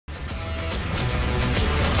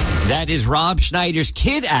That is Rob Schneider's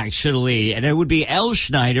kid, actually, and it would be Elle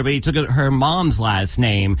Schneider, but he took her mom's last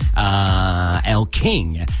name, Elle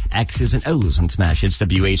King. X's and O's on Smash Hits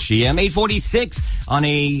WHGM. 8:46 on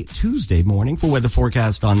a Tuesday morning for weather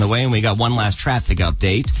forecast on the way, and we got one last traffic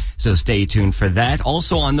update, so stay tuned for that.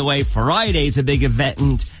 Also on the way, Friday's a big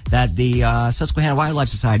event that the Susquehannock Wildlife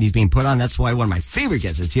Society is being put on. That's why one of my favorite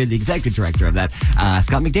guests is here, the executive director of that,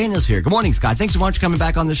 Scott McDaniel's here. Good morning, Scott. Thanks so much for coming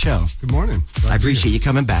back on the show. Good morning. I appreciate you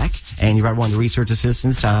coming back. And you're one of the research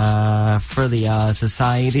assistants for the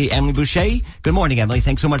society, Emily Bueche. Good morning, Emily.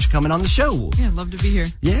 Thanks so much for coming on the show. Yeah, love to be here.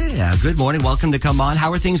 Yeah, good morning. Welcome to come on.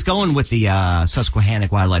 How are things going with the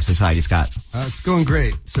Susquehannock Wildlife Society, Scott? It's going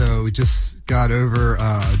great. So we just got over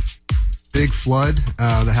big flood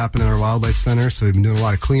that happened in our wildlife center, so we've been doing a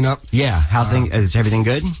lot of cleanup. Yeah, is everything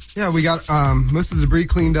good? Yeah, we got most of the debris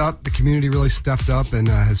cleaned up. The community really stepped up and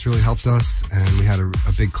has really helped us, and we had a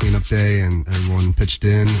big cleanup day, and everyone pitched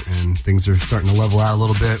in, and things are starting to level out a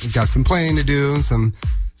little bit. We've got some planning to do and some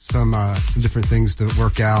different things to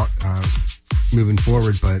work out moving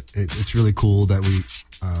forward, but it's really cool that we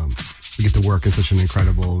get to work in such an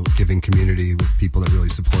incredible giving community with people that really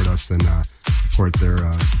support us and support their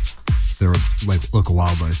local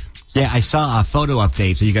wildlife. Yeah, I saw a photo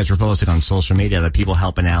update that you guys were posting on social media that people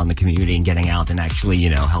helping out in the community and getting out and actually,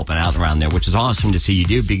 helping out around there, which is awesome to see you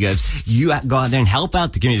do because you go out there and help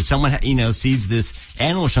out the community. Someone, sees this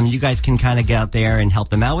animal or something, you guys can kind of get out there and help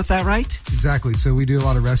them out with that, right? Exactly. So we do a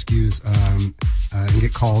lot of rescues and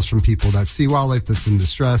get calls from people that see wildlife that's in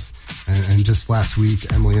distress. And just last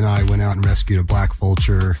week, Emily and I went out and rescued a black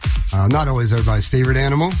vulture. Not always everybody's favorite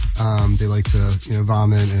animal. They like to,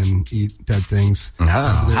 vomit and eat dead things. Oh,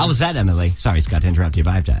 how was that, Emily? Sorry, Scott, to interrupt you,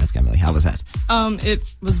 but I have to ask Emily, how was that?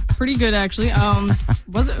 It was pretty good, actually.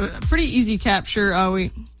 Was a pretty easy capture.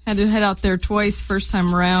 We had to head out there twice. First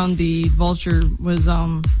time around, the vulture was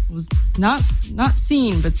not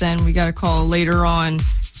seen, but then we got a call later on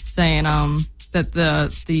saying that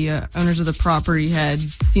the owners of the property had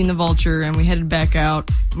seen the vulture, and we headed back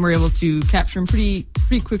out and were able to capture him pretty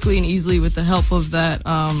quickly and easily with the help of that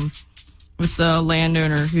with the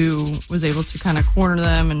landowner who was able to kind of corner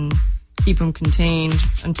them and keep them contained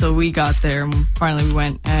until we got there. And finally we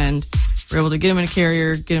went and were able to get him in a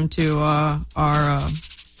carrier, get him to our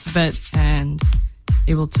vet, and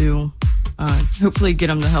able to hopefully get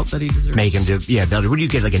him the help that he deserves. Make him build it. Would you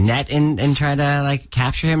get like a net and try to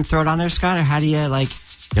capture him, throw it on there, Scott? Or how do you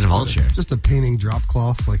get a vulture? Just a painting drop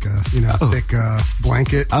cloth, like a thick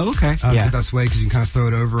blanket. Oh, okay. It's the best way because you can kind of throw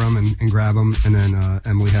it over them and grab them. And then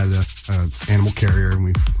Emily had a animal carrier, and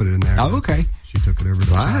we put it in there. Oh, okay. She took it over to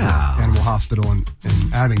the animal hospital in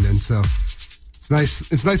Abingdon. So it's nice.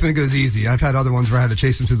 It's nice when it goes easy. I've had other ones where I had to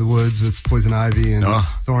chase them through the woods with poison ivy and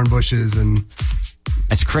thorn bushes and.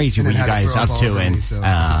 It's crazy what you guys up to, and so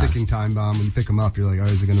it's a ticking time bomb. When you pick them up, you're like, "Oh,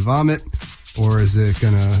 is it going to vomit, or is it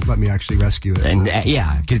going to let me actually rescue it?" And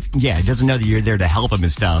it doesn't know that you're there to help them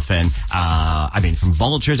and stuff. And from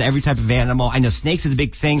vultures, every type of animal. I know snakes is a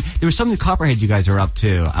big thing. There was something copperheads you guys are up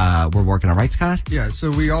to. We're working on, right, Scott? Yeah.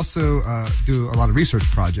 So we also do a lot of research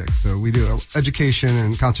projects. So we do education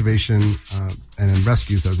and conservation and then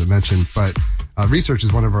rescues, as I mentioned, but. Research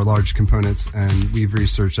is one of our large components, and we've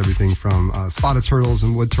researched everything from spotted turtles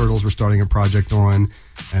and wood turtles we're starting a project on,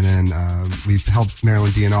 and then we've helped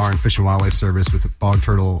Maryland DNR and Fish and Wildlife Service with bog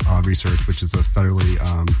turtle research, which is a federally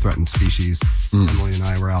threatened species. Emily and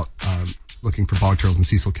I were out looking for bog turtles in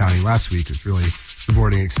Cecil County last week. It was really a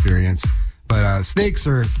rewarding experience. But snakes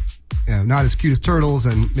are not as cute as turtles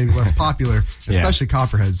and maybe less popular, especially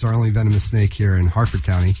copperheads, our only venomous snake here in Hartford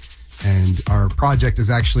County. And our project is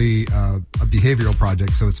actually a behavioral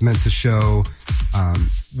project, so it's meant to show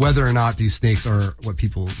whether or not these snakes are what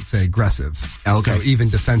people would say aggressive, so even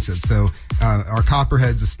defensive. So our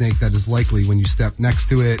copperhead's a snake that is likely, when you step next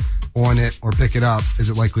to it, on it, or pick it up, is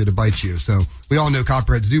it likely to bite you. So we all know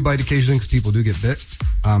copperheads do bite occasionally because people do get bit.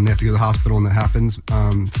 They have to go to the hospital when that happens.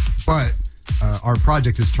 But our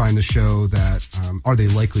project is trying to show that are they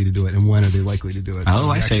likely to do it, and when are they likely to do it.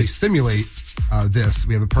 So we actually simulate this.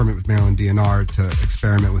 We have a permit with Maryland DNR to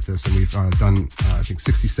experiment with this, and we've done, I think,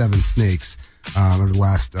 67 snakes over the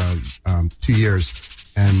last 2 years.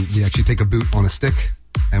 And we actually take a boot on a stick,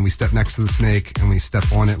 and we step next to the snake, and we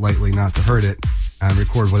step on it lightly, not to hurt it, and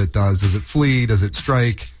record what it does. Does it flee? Does it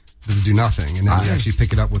strike? Does it do nothing? And then we actually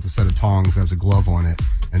pick it up with a set of tongs as a glove on it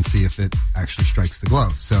and see if it actually strikes the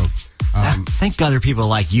glove. So Thank God there are people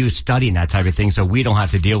like you studying that type of thing so we don't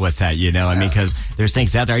have to deal with that, you know? I mean, because there's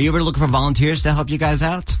things out there. Are you ever looking for volunteers to help you guys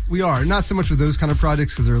out? We are. Not so much with those kind of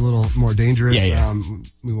projects because they're a little more dangerous. Yeah.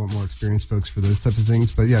 We want more experienced folks for those type of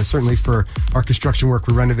things. But yeah, certainly for our construction work,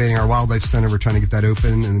 we're renovating our wildlife center. We're trying to get that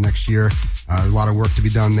open in the next year. A lot of work to be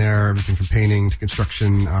done there, everything from painting to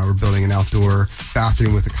construction. We're building an outdoor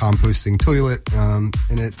bathroom with a composting toilet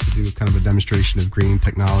in it to do kind of a demonstration of green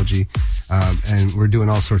technology. And we're doing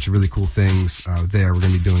all sorts of really cool things there. We're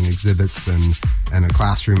going to be doing exhibits and a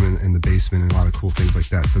classroom in the basement and a lot of cool things like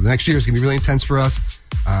that. So the next year is going to be really intense for us.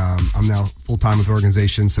 I'm now full-time with the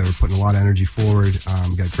organization, so we're putting a lot of energy forward.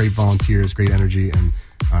 We've got great volunteers, great energy, and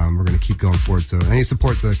we're going to keep going forward. So any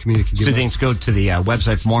support the community can give us. Things go to the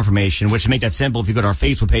website for more information, which to make that simple, if you go to our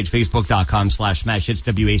Facebook page, facebook.com/smash-hits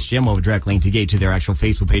WHGM, we'll have a direct link to get you to their actual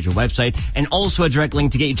Facebook page and website, and also a direct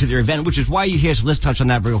link to get you to their event, which is why you're here. So let's touch on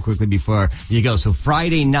that real quickly before you go. So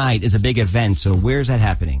Friday night is a big event. So where's that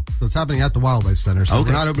happening? So it's happening at the Wildlife Center. So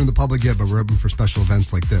we're not open to the public yet, but we're open for special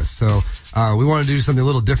events like this. So we want to do something a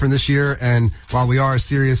little different this year. And while we are a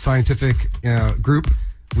serious scientific group,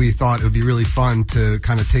 we thought it would be really fun to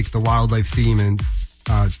kind of take the wildlife theme and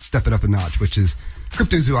step it up a notch, which is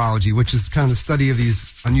cryptozoology, which is kind of the study of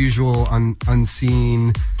these unusual,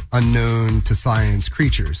 unseen, unknown to science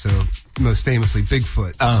creatures. So most famously,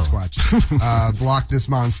 Bigfoot, Sasquatch, Loch Ness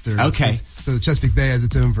Monster. Okay. So the Chesapeake Bay has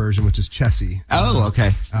its own version, which is Chessie.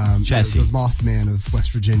 Okay. Chessie. The Mothman of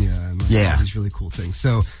West Virginia and all these really cool things.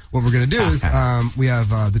 So what we're going to do is we have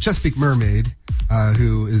the Chesapeake Mermaid,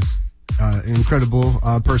 who is an incredible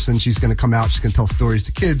person. She's going to come out. She's going to tell stories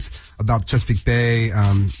to kids about the Chesapeake Bay,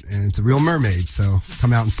 and it's a real mermaid. So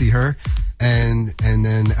come out and see her. And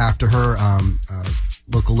then after her,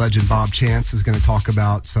 local legend Bob Chance is going to talk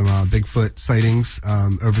about some Bigfoot sightings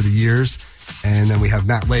over the years. And then we have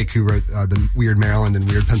Matt Lake, who wrote the Weird Maryland and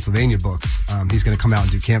Weird Pennsylvania books. He's going to come out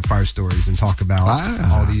and do campfire stories and talk about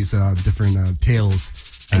all these different tales.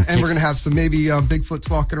 And we're going to have some maybe Bigfoots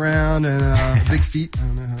walking around and big feet. I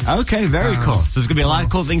don't know how. Okay, very cool. So there's going to be a lot of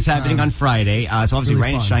cool things happening on Friday. So obviously really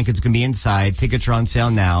Rain and fun. Shine Kids going to be inside. Tickets are on sale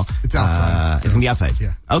now. It's outside. It's going to be outside.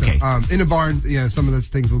 Yeah. Okay. So, in a barn, some of the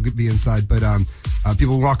things will be inside, but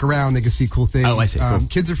people walk around. They can see cool things. Oh, I see. Cool.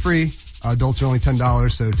 Kids are free. Adults are only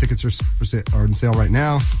 $10, so tickets are on sale right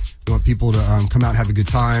now. We want people to come out and have a good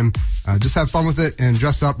time. Just have fun with it and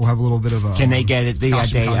dress up. We'll have a little bit of a... Can they get it the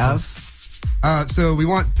day of? So we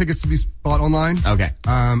want tickets to be bought online. Okay.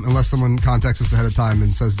 Unless someone contacts us ahead of time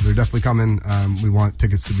and says they're definitely coming, we want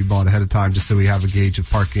tickets to be bought ahead of time just so we have a gauge of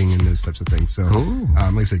parking and those types of things. So,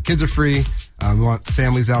 like I said, kids are free. We want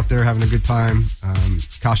families out there having a good time.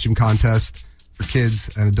 Costume contest for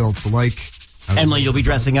kids and adults alike. Emily, you'll be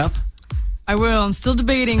dressing up? I will. I'm still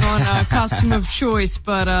debating on costume of choice,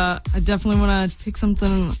 but I definitely want to pick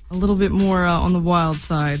something a little bit more on the wild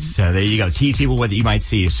side. So there you go. Tease people what you might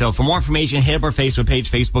see. So for more information, hit up our Facebook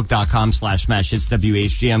page, facebook.com/smash-hits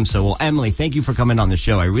WHGM. So, well, Emily, thank you for coming on the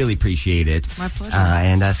show. I really appreciate it. My pleasure.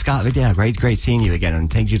 And Scott, yeah, great seeing you again.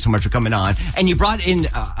 And thank you so much for coming on. And you brought in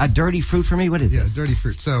a dirty fruit for me. What is this? Yeah, dirty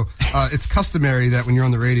fruit. So it's customary that when you're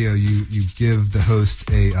on the radio, you give the host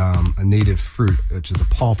a native fruit, which is a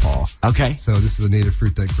pawpaw. Okay. So this is a native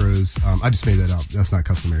fruit that grows. I just made that up. That's not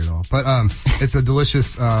customary at all. But it's a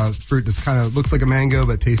delicious fruit that kind of looks like a mango,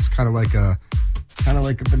 but tastes kind of like a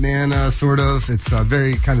banana, sort of. It's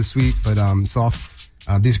very kind of sweet, but soft.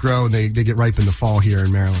 These grow and they get ripe in the fall here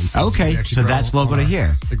in Maryland. So so that's local to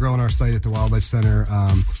here. They grow on our site at the Wildlife Center.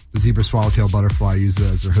 The zebra swallowtail butterfly uses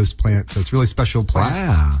it as their host plant, so it's a really special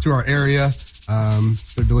plant to our area.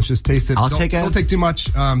 They're delicious. Taste it. Don't take too much.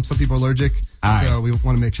 Some people are allergic. So we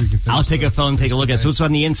want to make sure you can finish. I'll take a phone, take a look at it. So it's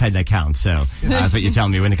on the inside that counts. So that's what you're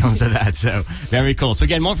telling me when it comes to that. So very cool. So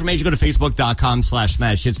again, more information, go to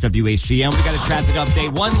facebook.com/smash-hits WHGM. We got a traffic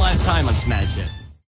update one last time on Smash Hits.